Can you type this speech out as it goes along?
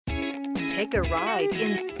Take a ride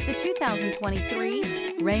in the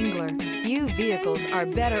 2023 Wrangler. Few vehicles are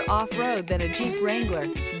better off-road than a Jeep Wrangler.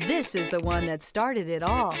 This is the one that started it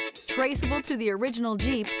all. Traceable to the original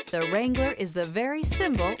Jeep, the Wrangler is the very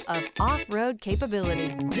symbol of off-road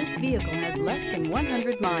capability. This vehicle has less than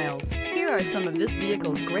 100 miles. Here are some of this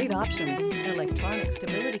vehicle's great options: electronic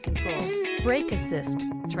stability control, brake assist,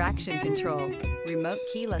 traction control, remote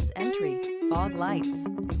keyless entry, fog lights,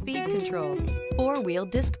 speed control, four-wheel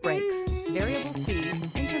disc brakes, variable speed,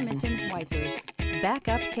 intermittent wipers,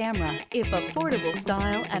 backup camera. If affordable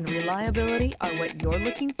style and reliability are what you're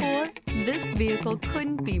looking for, this vehicle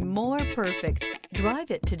couldn't be more perfect.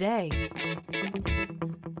 Drive it today.